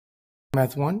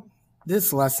Math 1.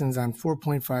 This lesson's on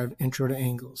 4.5 Intro to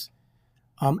Angles.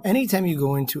 Anytime you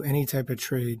go into any type of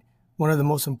trade, one of the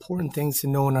most important things to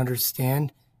know and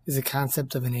understand is the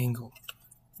concept of an angle,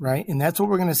 right? And that's what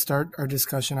we're going to start our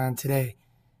discussion on today,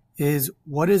 is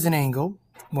what is an angle,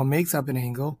 what makes up an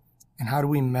angle, and how do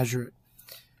we measure it?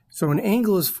 So an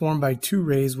angle is formed by two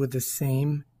rays with the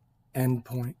same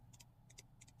endpoint.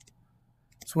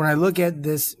 So when I look at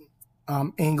this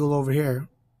angle over here,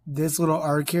 this little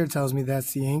arc here tells me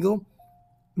that's the angle,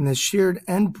 and the shared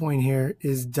endpoint here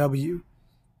is W.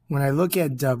 When I look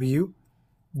at W,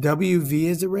 WV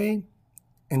is a ray,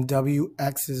 and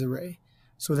WX is a ray.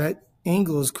 So that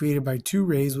angle is created by two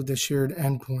rays with a shared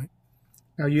endpoint.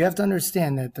 Now you have to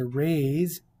understand that the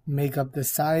rays make up the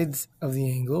sides of the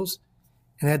angles,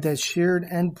 and that shared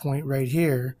endpoint right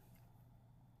here,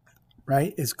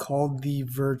 right, is called the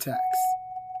vertex.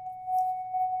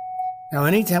 Now,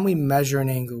 anytime we measure an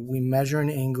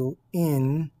angle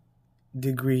in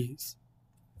degrees.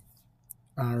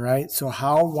 All right, so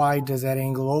how wide does that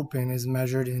angle open is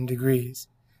measured in degrees.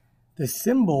 The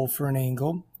symbol for an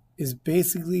angle is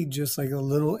basically just like a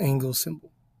little angle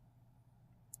symbol.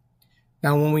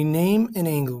 Now, when we name an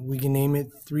angle, we can name it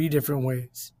three different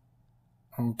ways.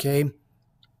 Okay?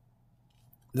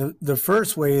 The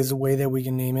first way is the way that we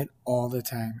can name it all the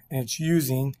time, and it's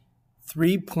using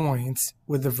 3 points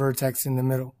with the vertex in the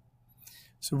middle.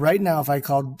 So right now,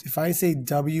 if I say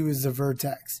W is the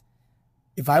vertex,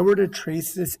 if I were to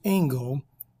trace this angle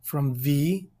from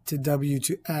V to W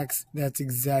to X, that's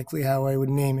exactly how I would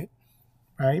name it,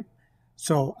 right?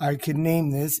 So I could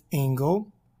name this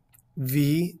angle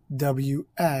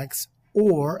VWX,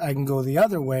 or I can go the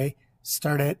other way,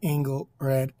 start at angle or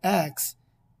at X,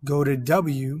 go to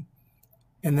W,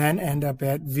 and then end up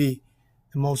at V.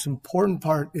 The most important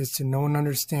part is to know and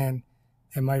understand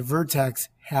that my vertex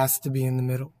has to be in the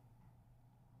middle.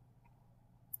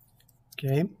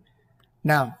 Okay?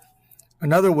 Now,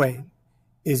 another way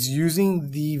is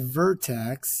using the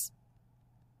vertex,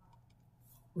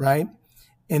 right?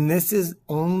 And this is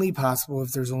only possible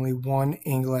if there's only one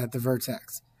angle at the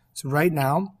vertex. So right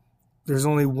now, there's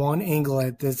only one angle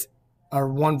at this, or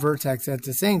one vertex at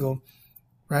this angle,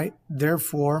 right?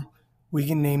 Therefore, we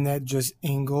can name that just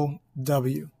angle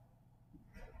W.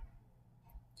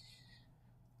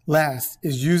 Last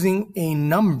is using a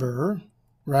number,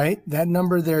 right? That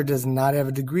number there does not have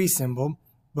a degree symbol,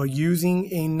 but using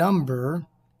a number,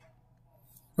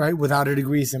 right, without a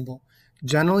degree symbol.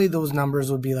 Generally, those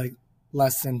numbers would be like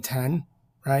less than 10,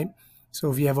 right? So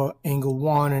if you have an angle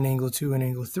 1, an angle 2, and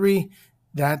angle 3,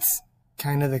 that's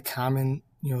kind of the common,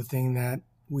 thing that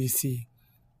we see.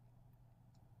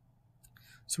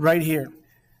 So right here,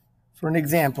 for an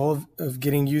example of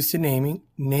getting used to naming,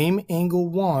 name angle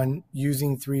 1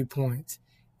 using 3 points.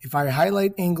 If I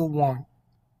highlight angle 1,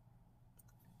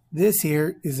 this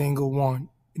here is angle 1.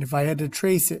 And if I had to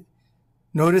trace it,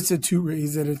 notice the two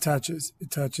rays that it touches.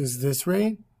 It touches this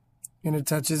ray, and it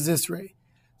touches this ray.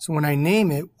 So when I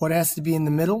name it, what has to be in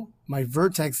the middle? My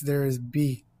vertex there is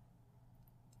B.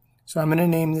 So I'm going to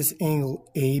name this angle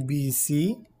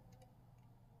ABC.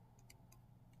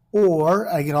 Or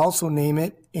I could also name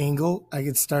it angle. I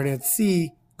could start at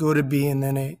C, go to B, and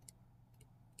then A.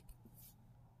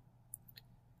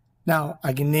 Now,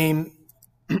 I can name,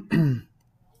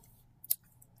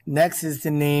 next is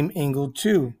to name angle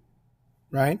 2,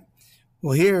 right?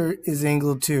 Well, here is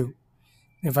angle 2.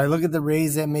 If I look at the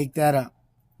rays that make that up,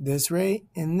 this ray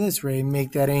and this ray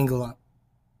make that angle up.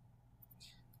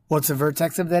 What's the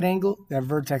vertex of that angle? That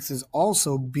vertex is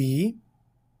also B,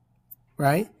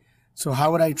 right? So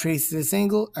how would I trace this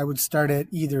angle? I would start at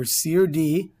either C or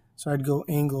D. So I'd go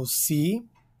angle C,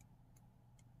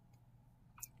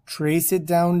 trace it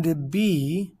down to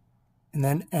B, and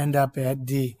then end up at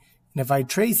D. And if I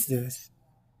trace this,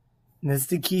 and this is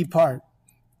the key part,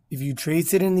 if you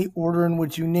trace it in the order in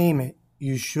which you name it,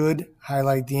 you should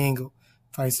highlight the angle.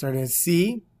 If I start at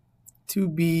C to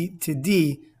B to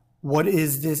D, what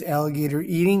is this alligator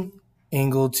eating?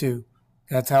 Angle 2.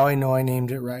 That's how I know I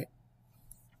named it right.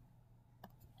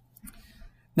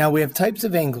 Now we have types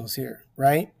of angles here,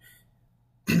 right?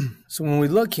 So when we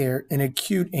look here, an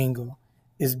acute angle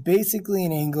is basically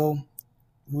an angle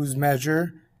whose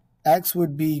measure X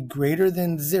would be greater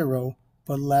than 0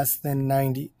 but less than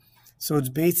 90. So it's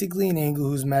basically an angle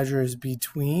whose measure is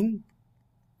between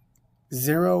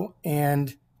 0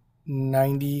 and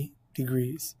 90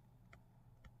 degrees.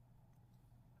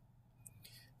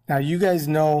 Now you guys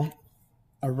know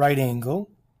a right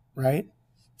angle, right?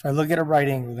 If I look at a right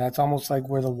angle, that's almost like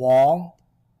where the wall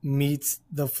meets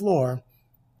the floor.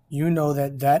 You know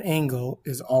that that angle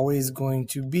is always going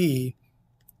to be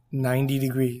 90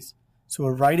 degrees. So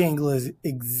a right angle is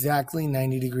exactly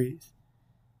 90 degrees.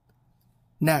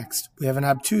 Next, we have an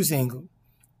obtuse angle.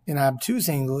 An obtuse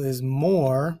angle is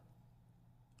more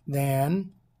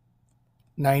than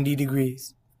 90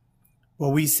 degrees.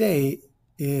 What we say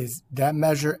is that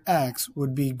measure x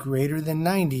would be greater than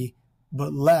 90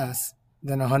 but less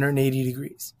than 180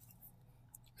 degrees.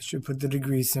 I should put the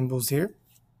degree symbols here.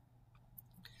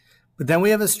 But then we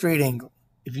have a straight angle.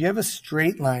 If you have a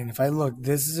straight line, if I look,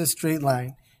 this is a straight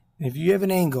line. And if you have an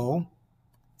angle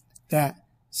that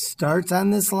starts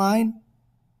on this line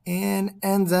and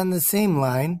ends on the same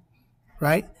line,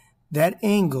 right? That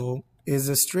angle is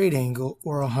a straight angle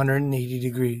or 180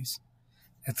 degrees.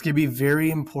 That's going to be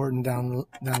very important down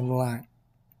the line.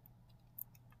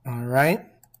 All right.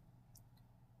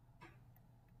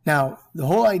 Now, the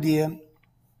whole idea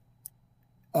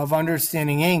of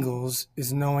understanding angles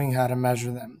is knowing how to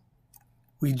measure them.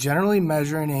 We generally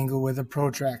measure an angle with a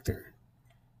protractor.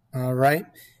 All right.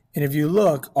 And if you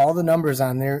look, all the numbers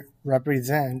on there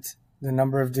represent the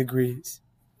number of degrees.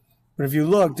 But if you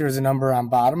look, there's a number on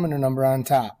bottom and a number on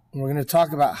top. And we're going to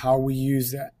talk about how we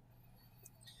use that.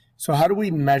 So how do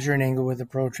we measure an angle with a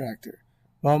protractor?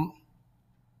 Well,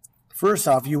 first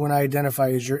off, you want to identify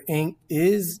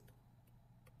is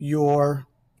your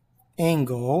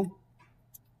angle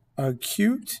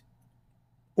acute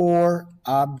or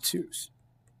obtuse?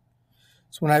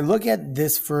 So when I look at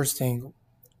this first angle,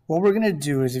 what we're going to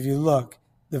do is if you look,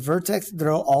 the vertex,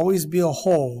 there will always be a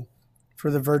hole for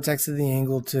the vertex of the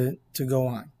angle to go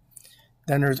on.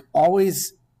 Then there's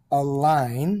always a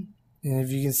line, and if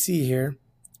you can see here,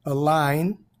 a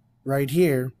line right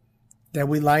here that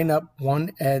we line up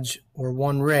one edge or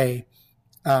one ray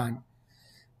on.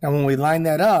 Now when we line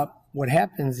that up, what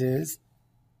happens is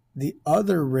the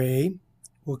other ray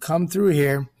will come through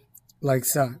here like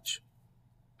such.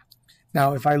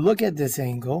 Now if I look at this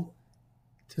angle,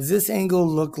 does this angle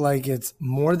look like it's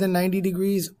more than 90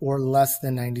 degrees or less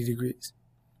than 90 degrees?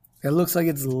 It looks like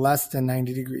it's less than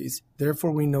 90 degrees.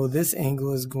 Therefore, we know this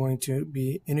angle is going to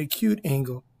be an acute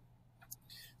angle.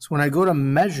 So when I go to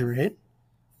measure it,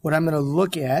 what I'm going to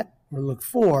look at or look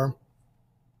for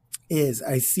is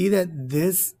I see that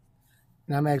this,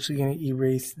 and I'm actually going to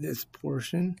erase this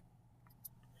portion.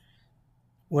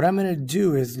 What I'm going to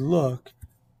do is look,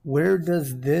 where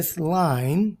does this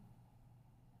line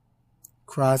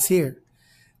cross here?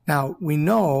 Now, we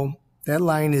know that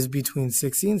line is between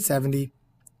 60 and 70,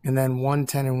 and then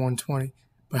 110 and 120.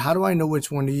 But how do I know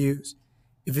which one to use?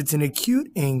 If it's an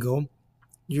acute angle,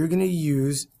 you're going to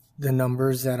use the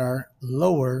numbers that are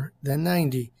lower than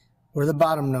 90, or the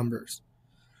bottom numbers.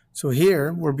 So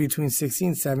here, we're between 60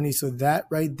 and 70, so that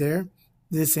right there,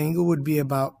 this angle would be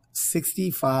about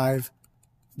 65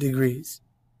 degrees.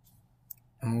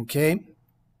 Okay?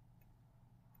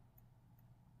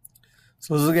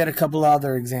 So let's look at a couple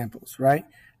other examples, right?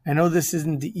 I know this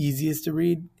isn't the easiest to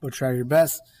read, but try your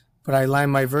best. But I line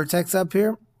my vertex up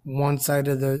here, one side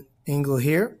of the angle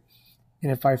here.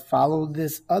 And if I follow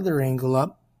this other angle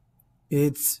up,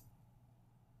 it's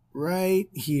right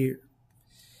here.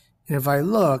 And if I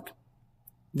look,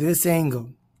 this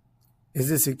angle, is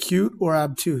this acute or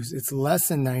obtuse? It's less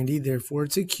than 90, therefore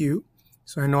it's acute.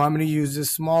 So I know I'm going to use the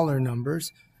smaller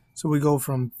numbers. So we go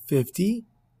from 50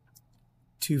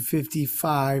 to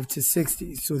 55 to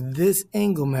 60. So this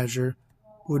angle measure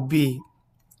would be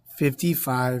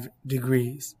 55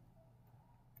 degrees.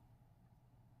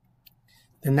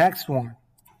 The next one,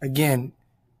 again,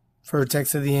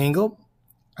 vertex of the angle,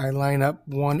 I line up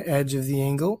one edge of the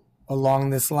angle along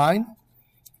this line.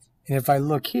 And if I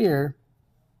look here,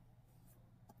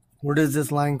 where does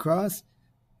this line cross?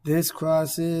 This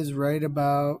crosses right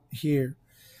about here.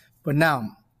 But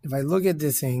now, if I look at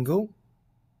this angle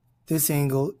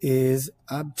is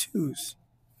obtuse.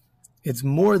 It's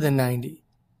more than 90,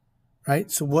 right?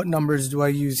 So what numbers do I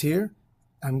use here?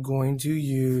 I'm going to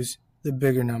use the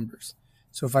bigger numbers.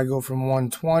 So if I go from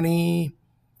 120,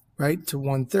 right, to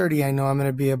 130, I know I'm going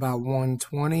to be about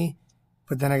 120.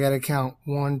 But then I got to count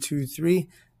 1, 2, 3.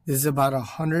 This is about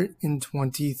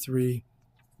 123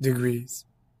 degrees.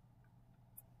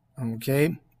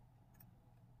 Okay.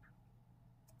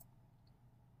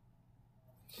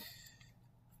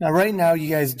 Now, right now, you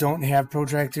guys don't have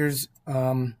protractors.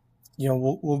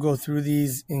 We'll go through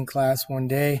these in class one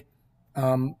day.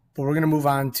 But we're going to move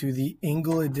on to the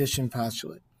angle addition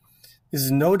postulate. This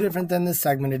is no different than the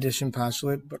segment addition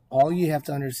postulate, but all you have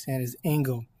to understand is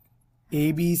angle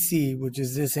ABC, which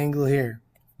is this angle here,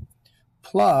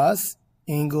 plus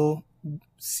angle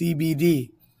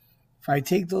CBD. If I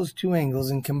take those two angles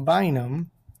and combine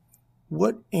them,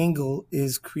 what angle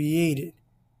is created?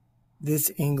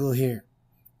 This angle here.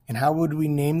 And how would we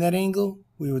name that angle?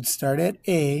 we would start at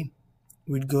A,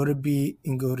 we'd go to B,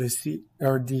 and go to C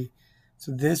or D.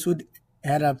 So this would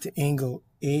add up to angle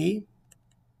A,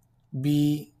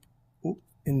 B,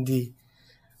 and D.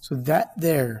 So that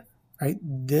there, right,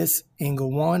 this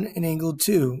angle 1 and angle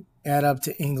 2 add up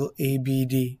to angle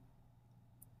ABD.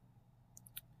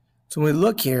 So when we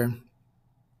look here,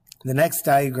 the next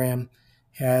diagram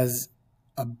has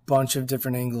a bunch of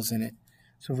different angles in it.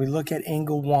 So if we look at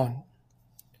angle 1,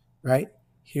 right,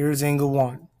 here's angle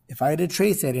 1. If I had to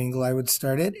trace that angle, I would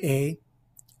start at A,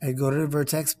 I'd go to the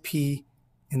vertex P,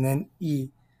 and then E.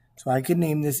 So I could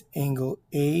name this angle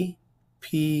APE.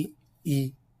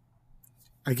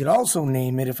 I could also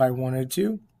name it, if I wanted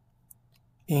to,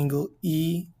 angle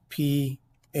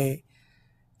EPA.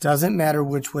 Doesn't matter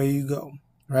which way you go,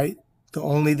 right? The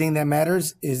only thing that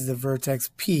matters is the vertex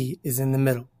P is in the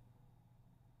middle.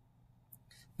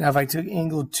 Now if I took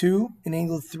angle 2 and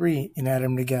angle 3 and add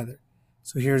them together.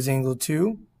 So here's angle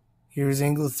 2, here's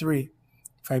angle 3.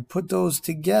 If I put those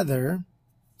together,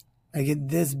 I get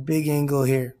this big angle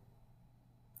here.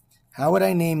 How would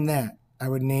I name that? I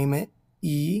would name it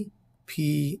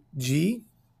EPG.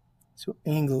 So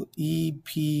angle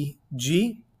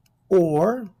EPG,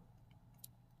 or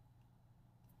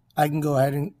I can go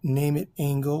ahead and name it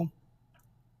angle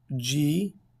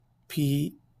GPE.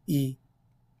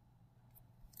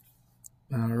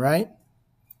 All right.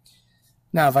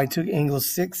 Now, if I took angle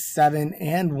 6, 7,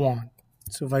 and 1,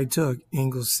 so if I took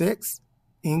angle 6,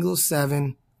 angle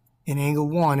 7, and angle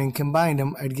 1 and combined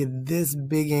them, I'd get this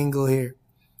big angle here.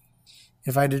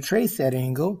 If I had to trace that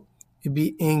angle, it'd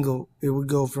be angle. It would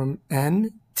go from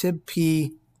N to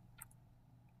P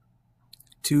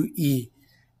to E.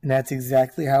 And that's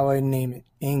exactly how I name it.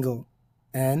 Angle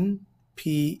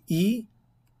NPE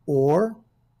or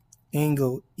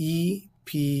angle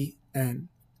EPN.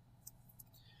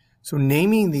 So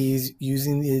naming these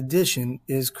using the addition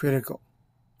is critical,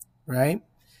 right?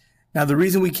 Now the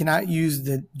reason we cannot use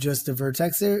just the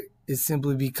vertex there is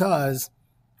simply because,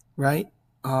 right,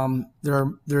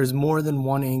 there's more than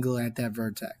one angle at that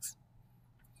vertex.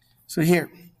 So here,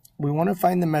 we want to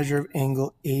find the measure of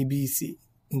angle ABC.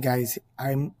 And guys,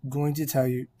 I'm going to tell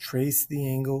you, trace the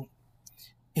angle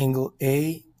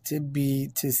A to B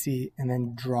to C, and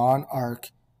then draw an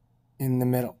arc in the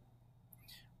middle.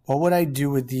 What would I do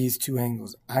with these two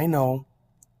angles? I know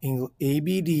angle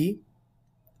ABD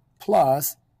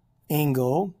plus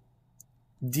angle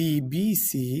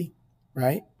DBC,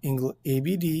 right? Angle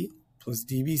ABD plus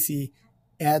DBC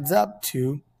adds up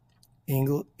to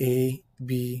angle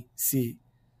ABC.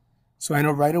 So I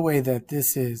know right away that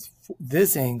this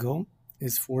angle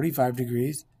is 45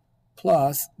 degrees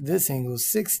plus this angle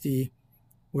is 60.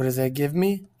 What does that give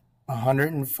me?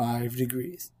 105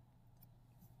 degrees.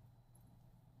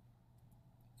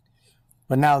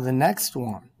 But now the next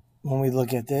one, when we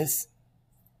look at this,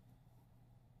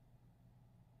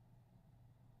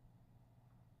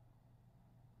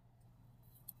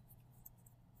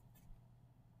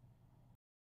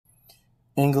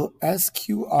 angle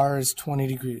SQR is 20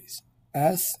 degrees.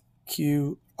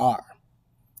 SQR,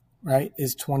 right,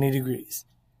 is 20 degrees.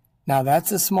 Now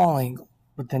that's a small angle,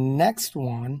 but the next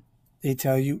one, they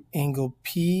tell you angle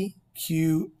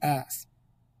PQS.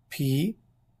 P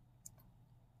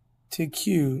to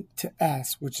Q to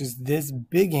S, which is this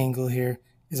big angle here,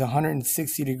 is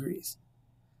 160 degrees.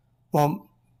 Well,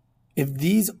 if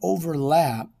these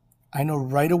overlap, I know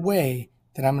right away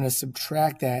that I'm going to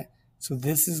subtract that. So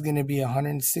this is going to be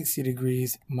 160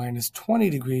 degrees minus 20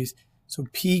 degrees. So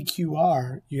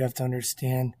PQR, you have to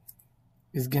understand,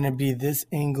 is going to be this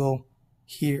angle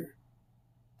here.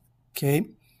 Okay?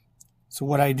 So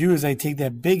what I do is I take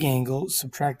that big angle,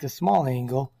 subtract the small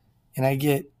angle, and I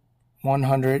get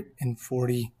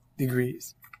 140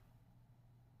 degrees.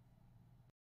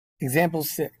 Example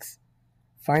 6.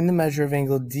 Find the measure of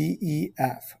angle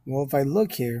DEF. Well, if I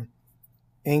look here,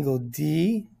 angle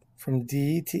D from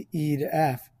D to E to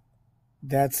F,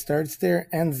 that starts there,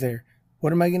 ends there.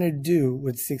 What am I going to do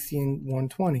with 60 and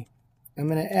 120? I'm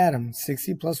going to add them.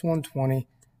 60 plus 120,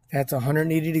 that's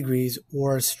 180 degrees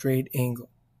or a straight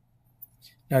angle.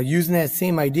 Now, using that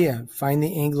same idea, find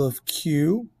the angle of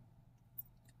QNM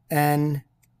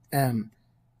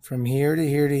from here to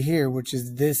here to here, which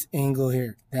is this angle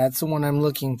here. That's the one I'm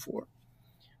looking for.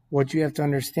 What you have to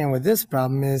understand with this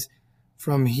problem is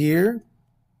from here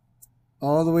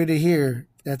all the way to here,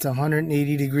 that's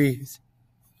 180 degrees.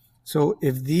 So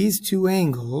if these two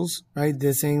angles, right,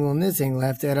 this angle and this angle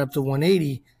have to add up to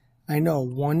 180, I know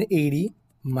 180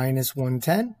 minus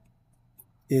 110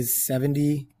 is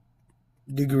 70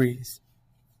 degrees.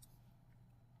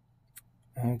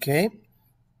 Okay.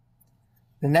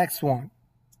 The next one.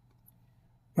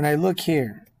 when I look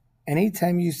here,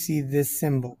 anytime you see this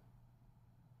symbol,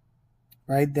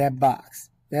 right, that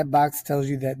box tells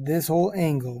you that this whole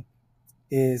angle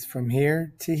is from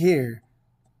here to here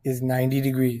is 90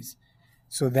 degrees.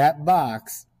 So that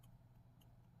box,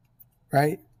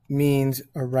 right, means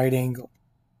a right angle.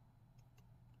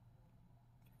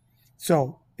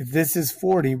 So if this is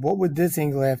 40, what would this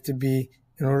angle have to be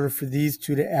in order for these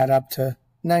two to add up to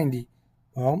 90?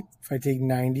 Well, if I take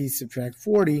 90, subtract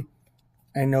 40,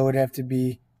 I know it'd have to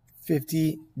be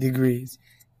 50 degrees.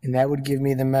 And that would give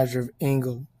me the measure of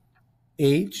angle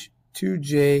H to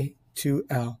J to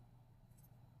L.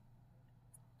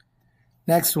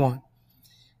 Next one.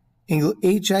 Angle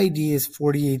HID is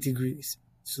 48 degrees.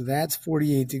 So that's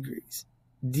 48 degrees.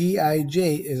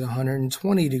 DIJ is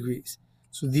 120 degrees.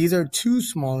 So these are two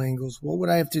small angles. What would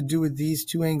I have to do with these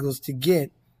two angles to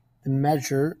get the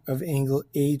measure of angle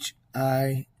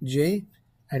HIJ?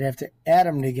 I'd have to add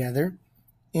them together.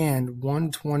 And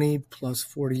 120 plus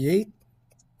 48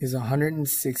 is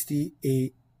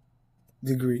 168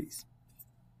 degrees.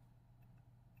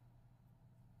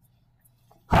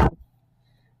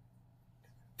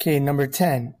 Okay, number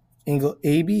 10. Angle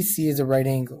ABC is a right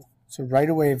angle. So right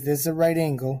away, if this is a right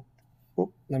angle,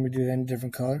 let me do that in a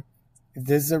different color. If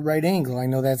this is a right angle, I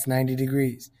know that's 90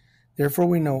 degrees. Therefore,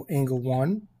 we know angle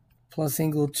 1 plus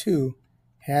angle 2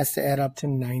 has to add up to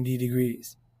 90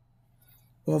 degrees.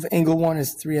 Well, if angle 1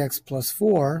 is 3x plus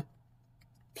 4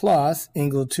 plus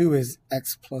angle 2 is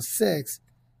x plus 6,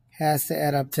 has to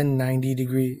add up to 90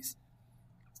 degrees.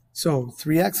 So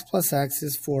 3x plus x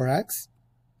is 4x.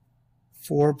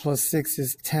 4 plus 6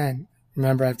 is 10.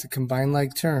 Remember, I have to combine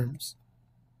like terms.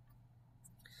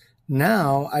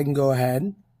 Now I can go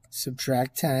ahead,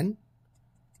 subtract 10.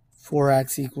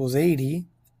 4x equals 80.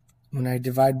 When I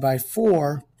divide by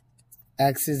 4,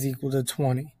 x is equal to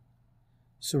 20.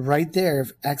 So right there,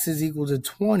 if x is equal to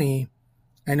 20,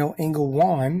 I know angle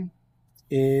 1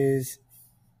 is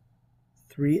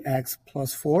 3x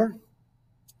plus 4.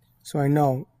 So I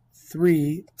know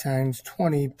 3 times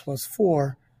 20 plus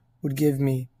 4 would give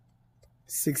me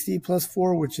 60 plus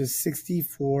 4, which is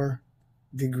 64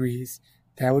 degrees.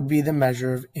 That would be the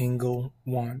measure of angle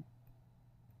 1.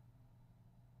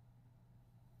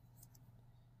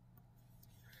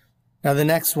 Now the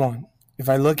next one, if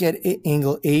I look at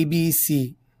angle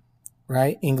ABC,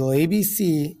 right? Angle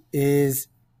ABC is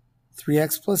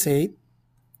 3x plus 8,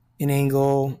 and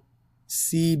angle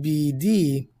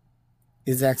CBD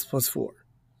is x plus 4.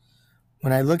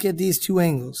 When I look at these two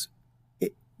angles,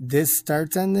 this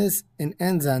starts on this and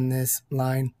ends on this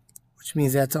line, which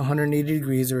means that's 180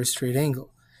 degrees or a straight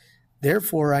angle.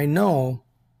 Therefore, I know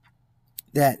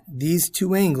that these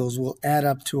two angles will add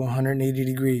up to 180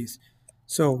 degrees.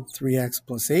 So 3x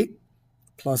plus 8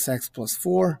 plus x plus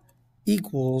 4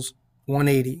 equals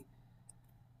 180.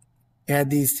 Add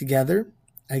these together,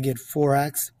 I get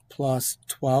 4x plus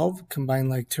 12, combine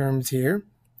like terms here,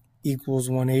 equals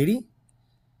 180.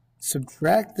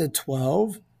 Subtract the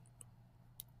 12,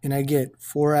 and I get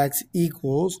 4x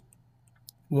equals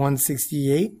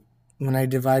 168. When I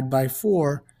divide by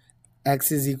 4,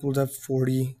 x is equal to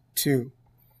 42.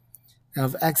 Now,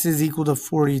 if x is equal to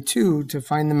 42, to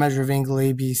find the measure of angle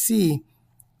ABC,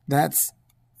 that's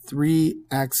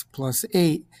 3x plus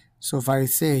 8. So if I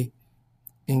say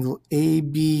angle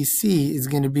ABC is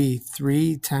going to be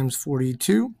 3 times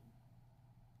 42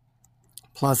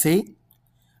 plus 8,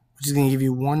 which is going to give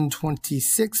you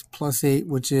 126 plus 8,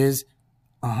 which is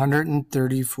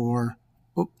 134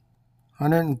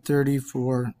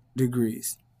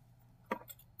 degrees.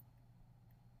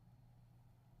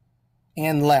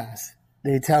 And last,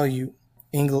 they tell you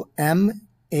angle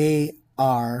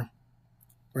MAR,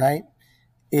 right,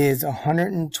 is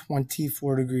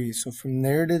 124 degrees. So from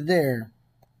there to there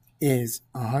is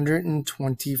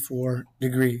 124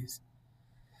 degrees.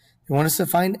 They want us to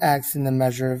find x in the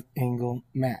measure of angle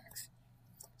max.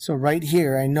 So right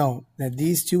here, I know that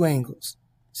these two angles,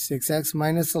 6x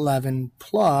minus 11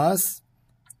 plus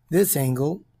this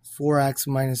angle, 4x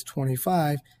minus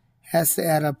 25, has to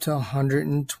add up to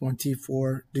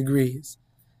 124 degrees.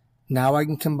 Now I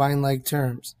can combine like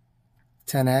terms.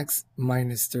 10x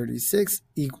minus 36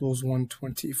 equals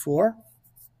 124.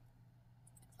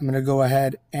 I'm going to go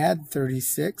ahead, add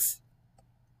 36.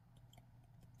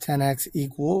 10x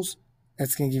equals,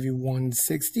 that's going to give you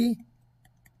 160.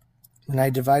 When I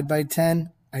divide by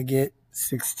 10, I get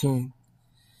 16.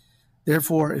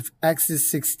 Therefore, if x is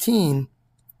 16,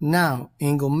 now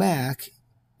angle MAC,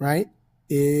 right,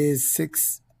 is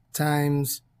 6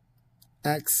 times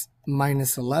x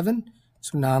minus 11.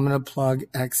 So now I'm going to plug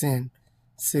x in.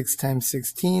 6 times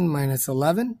 16 minus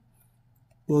 11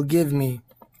 will give me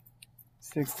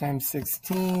 6 times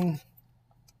 16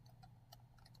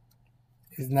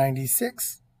 is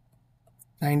 96.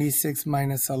 96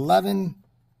 minus 11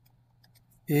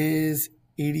 is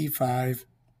 85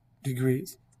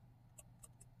 degrees.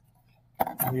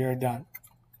 We are done.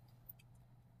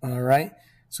 All right.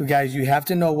 So guys, you have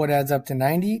to know what adds up to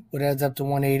 90, what adds up to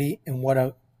 180, and what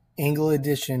an angle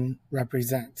addition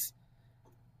represents.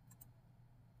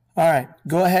 All right.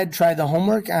 Go ahead, try the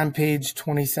homework on page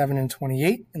 27 and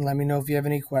 28, and let me know if you have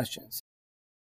any questions.